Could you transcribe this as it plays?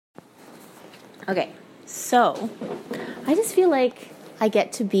Okay, so I just feel like I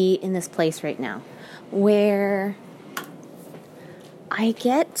get to be in this place right now where I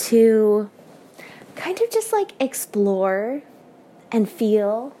get to kind of just like explore and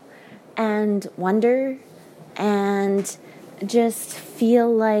feel and wonder and just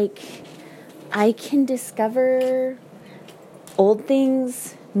feel like I can discover old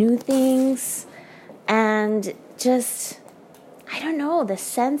things, new things, and just, I don't know, the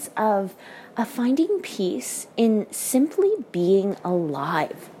sense of finding peace in simply being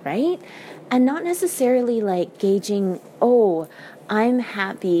alive, right? And not necessarily like gauging, oh, I'm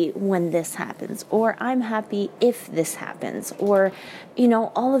happy when this happens, or I'm happy if this happens, or,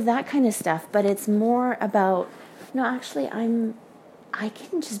 all of that kind of stuff. But it's more about, no, actually, I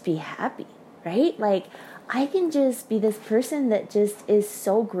can just be happy, right? Like, I can just be this person that just is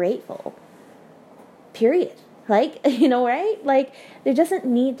so grateful, period. Like, right? Like, there doesn't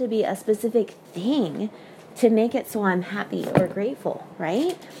need to be a specific thing to make it so I'm happy or grateful,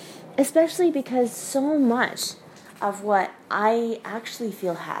 right? Especially because so much of what I actually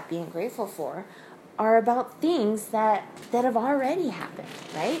feel happy and grateful for are about things that have already happened,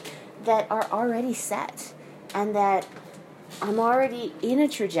 right? That are already set, and that I'm already in a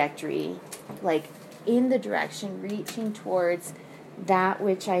trajectory, like in the direction, reaching towards that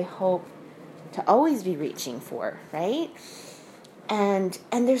which I hope to always be reaching for, right? And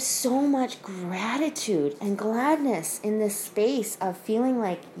there's so much gratitude and gladness in this space of feeling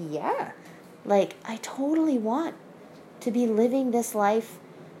like, yeah, like I totally want to be living this life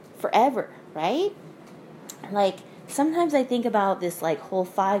forever, right? Like sometimes I think about this like whole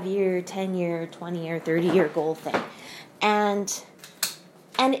 5-year, 10-year, 20-year, 30-year goal thing. And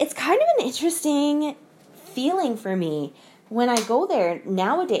it's kind of an interesting feeling for me when I go there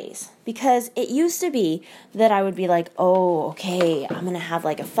nowadays, because it used to be that I would be like, oh, okay, I'm going to have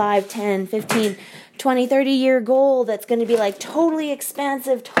like a 5, 10, 15, 20, 30-year goal that's going to be like totally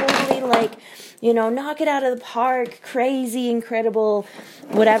expansive, totally like, knock it out of the park, crazy, incredible,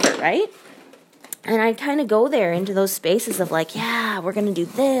 whatever, right? And I kind of go there into those spaces of like, yeah, we're going to do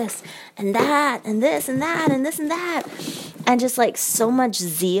this and that and this and that and this and that. And just like so much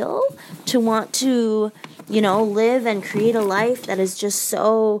zeal to want to, live and create a life that is just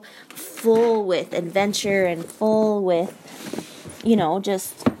so full with adventure and full with,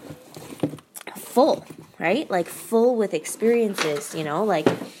 just full, right? Like full with experiences, like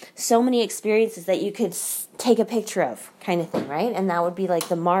so many experiences that you could take a picture of kind of thing, right? And that would be like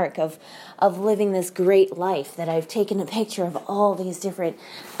the mark of living this great life, that I've taken a picture of all these different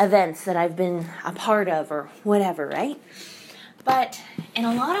events that I've been a part of or whatever, right? But in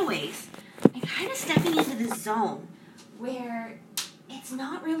a lot of ways, I'm kind of stepping into this zone where it's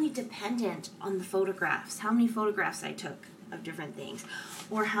not really dependent on the photographs, how many photographs I took of different things,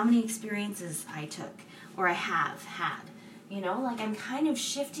 or how many experiences I took, or I have had. Like I'm kind of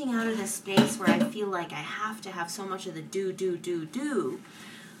shifting out of this space where I feel like I have to have so much of the do,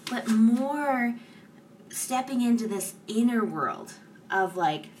 but more stepping into this inner world of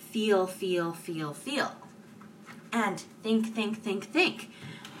like feel, and think.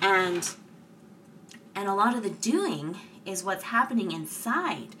 And a lot of the doing is what's happening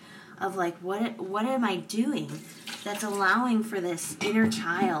inside of like, what am I doing that's allowing for this inner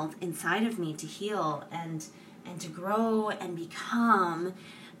child inside of me to heal and to grow and become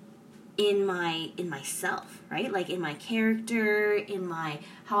in myself, right? Like in my character, in my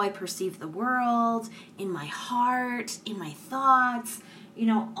how I perceive the world, in my heart, in my thoughts,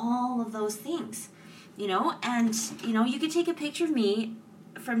 all of those things, and you could take a picture of me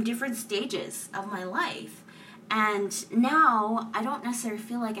from different stages of my life. And now I don't necessarily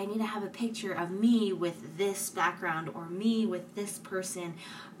feel like I need to have a picture of me with this background or me with this person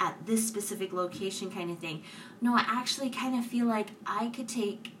at this specific location kind of thing. No, I actually kind of feel like I could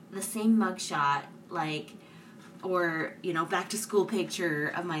take the same mugshot, like, or, back to school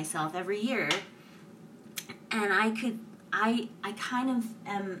picture of myself every year. And I kind of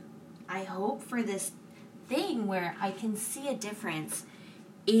am, I hope for this thing where I can see a difference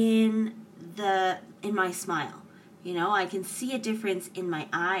in my smile. I can see a difference in my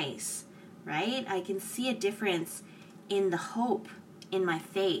eyes, right? I can see a difference in the hope in my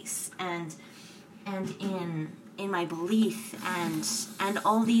face and in my belief and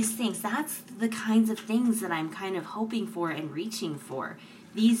all these things. That's the kinds of things that I'm kind of hoping for and reaching for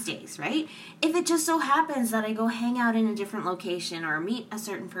these days, right? If it just so happens that I go hang out in a different location or meet a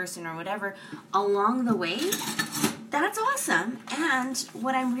certain person or whatever along the way, that's awesome. And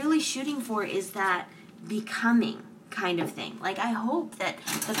what I'm really shooting for is that becoming kind of thing. Like, I hope that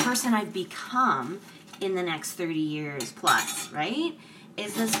the person I've become in the next 30 years plus, right,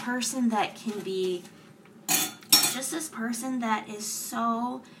 is this person that can be just this person that is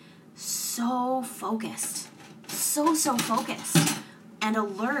so focused, so focused and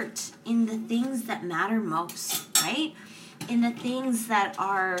alert in the things that matter most, right? In the things that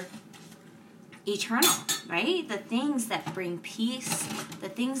are eternal, right? The things that bring peace, the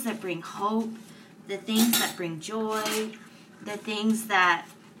things that bring hope, the things that bring joy, the things that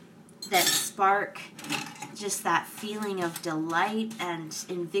spark just that feeling of delight and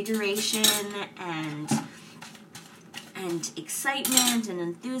invigoration and excitement and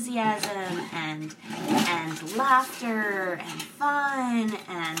enthusiasm and laughter and fun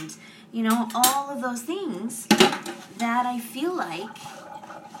and, you know, all of those things that I feel like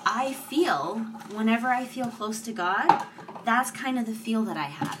I feel whenever I feel close to God. That's kind of the feel that I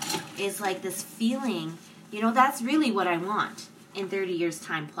have, is like this feeling, you know, that's really what I want in 30 years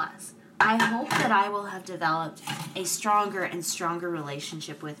time plus. I hope that I will have developed a stronger and stronger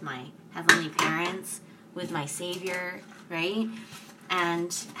relationship with my heavenly parents, with my Savior, right?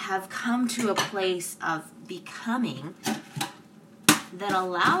 And have come to a place of becoming that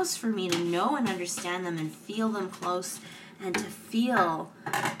allows for me to know and understand them and feel them close and to feel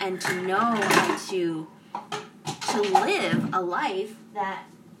and to know and to live a life that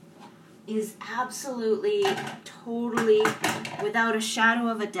is absolutely, totally, without a shadow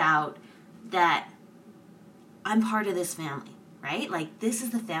of a doubt, that I'm part of this family, right? Like, this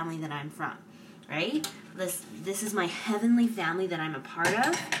is the family that I'm from, right? This is my heavenly family that I'm a part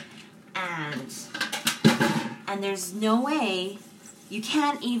of, and there's no way, you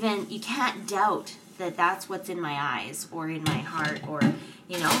can't doubt that that's what's in my eyes or in my heart, or,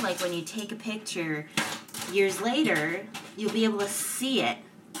 you know, like when you take a picture years later, you'll be able to see it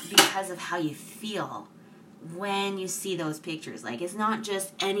because of how you feel when you see those pictures. Like, it's not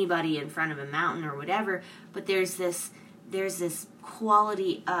just anybody in front of a mountain or whatever, but there's this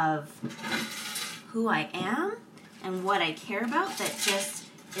quality of who I am and what I care about that just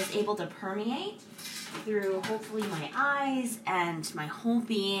is able to permeate through hopefully my eyes and my whole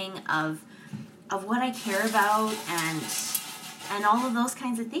being of what I care about and all of those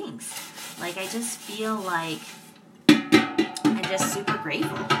kinds of things. Like, I just feel like I'm just super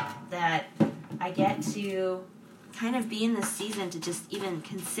grateful that I get to kind of be in this season to just even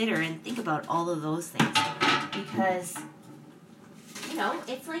consider and think about all of those things. Because, you know,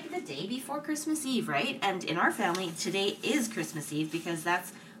 it's like the day before Christmas Eve, right? And in our family, today is Christmas Eve because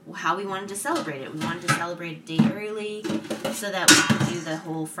that's how we wanted to celebrate it. We wanted to celebrate a day early so that we could do the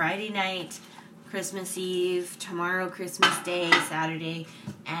whole Friday night, Christmas Eve, tomorrow Christmas Day, Saturday,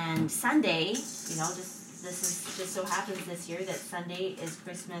 and Sunday. You know, this just so happens this year that Sunday is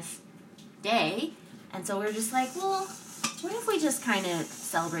Christmas Day, and so we're just like, well, what if we just kind of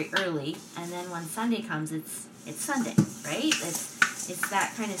celebrate early, and then when Sunday comes, it's Sunday, right? It's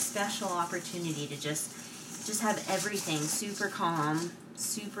that kind of special opportunity to just have everything super calm,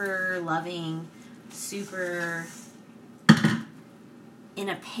 super loving, super in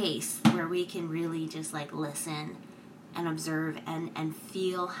a pace where we can really just like listen and observe and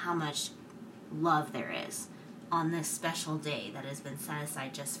feel how much love there is on this special day that has been set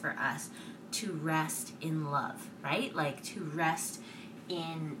aside just for us to rest in love, right? Like, to rest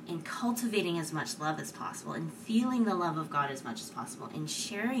in cultivating as much love as possible, and feeling the love of God as much as possible, and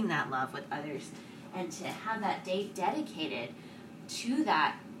sharing that love with others, and to have that day dedicated to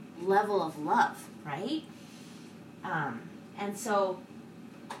that level of love, right? And so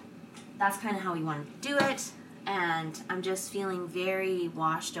that's kind of how we want to do it, and I'm just feeling very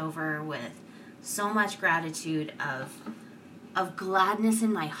washed over with so much gratitude of gladness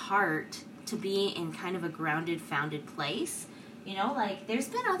in my heart to be in kind of a grounded, founded place. You know, like, there's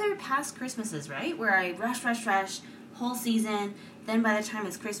been other past Christmases, right, where I rush, whole season, then by the time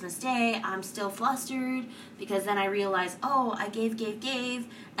it's Christmas Day, I'm still flustered, because then I realize, oh, I gave,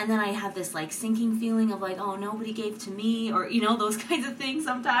 and then I have this, like, sinking feeling of, like, oh, nobody gave to me, or, you know, those kinds of things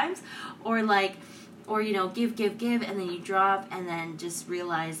sometimes, or, you know, give, and then you drop, and then just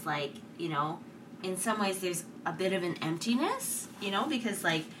realize, like, you know, in some ways there's a bit of an emptiness, you know, because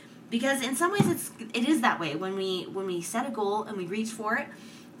in some ways it is that way when we set a goal and we reach for it,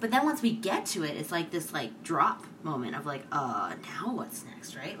 but then once we get to it, it's like this like drop moment of like, now what's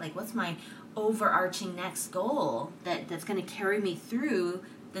next, right? Like, what's my overarching next goal that's going to carry me through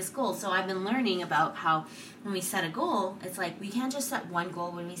this goal? So I've been learning about how when we set a goal, it's like we can't just set one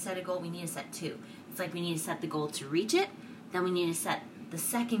goal. When we set a goal, we need to set two. It's like we need to set the goal to reach it, then we need to set the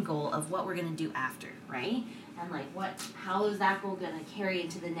second goal of what we're going to do after, right? And like, how is that goal going to carry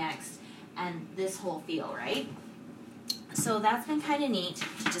into the next, and this whole feel, right? So that's been kind of neat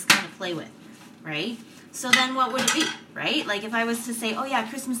to just kind of play with. right? So then what would it be, right? Like if I was to say, oh yeah,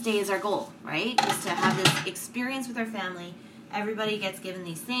 Christmas Day is our goal, right? Just to have this experience with our family. Everybody gets given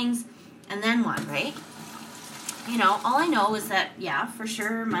these things. And then what, right? You know, all I know is that, yeah, for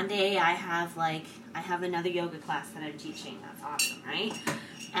sure, Monday I have another yoga class that I'm teaching. That's awesome, right?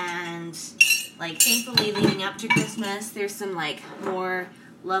 And like, thankfully, leading up to Christmas, there's some like more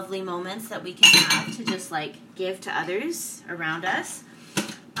lovely moments that we can have to just like give to others around us.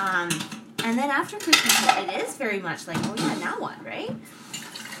 And then after Christmas, it is very much like, oh yeah, now what, right?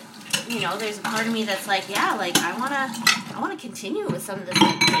 You know, there's a part of me that's like, yeah, like I wanna continue with some of this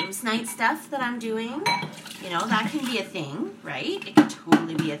like games night stuff that I'm doing. You know, that can be a thing, right? It can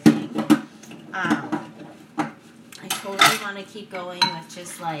totally be a thing. I totally want to keep going with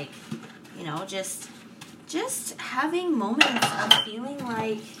just like, you know, just having moments of feeling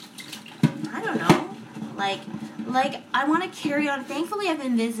like, I don't know, like I want to carry on. Thankfully, I've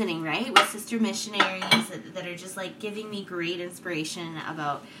been visiting, right, with sister missionaries that are just like giving me great inspiration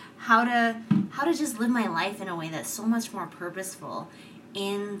about how to just live my life in a way that's so much more purposeful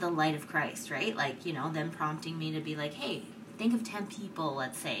in the light of Christ, right? Like, you know, them prompting me to be like, hey, think of 10 people,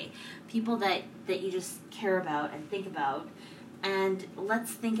 let's say, people that you just care about and think about, and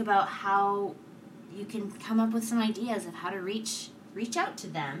let's think about how you can come up with some ideas of how to reach out to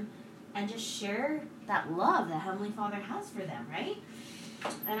them and just share that love that Heavenly Father has for them, right?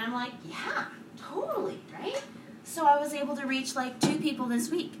 And I'm like, yeah, totally, right? So I was able to reach like 2 people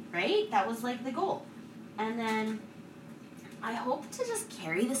this week, right? That was like the goal. And then I hope to just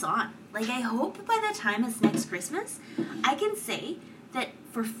carry this on. Like, I hope by the time it's next Christmas, I can say that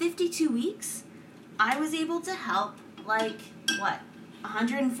for 52 weeks, I was able to help, like,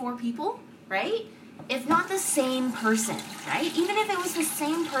 104 people, right? If not the same person, right? Even if it was the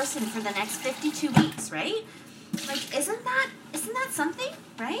same person for the next 52 weeks, right? Like, isn't that something,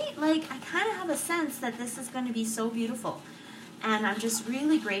 right? Like, I kind of have a sense that this is going to be so beautiful. And I'm just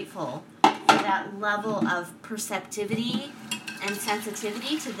really grateful for that level of perceptivity and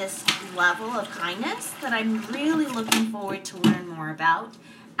sensitivity to this level of kindness that I'm really looking forward to learn more about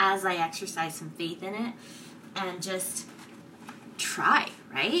as I exercise some faith in it and just try,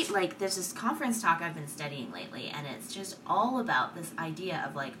 right? Like, there's this conference talk I've been studying lately, and it's just all about this idea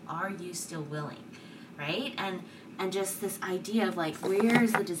of like, are you still willing, right? And just this idea of like, where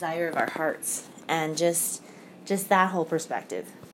is the desire of our hearts, and just that whole perspective.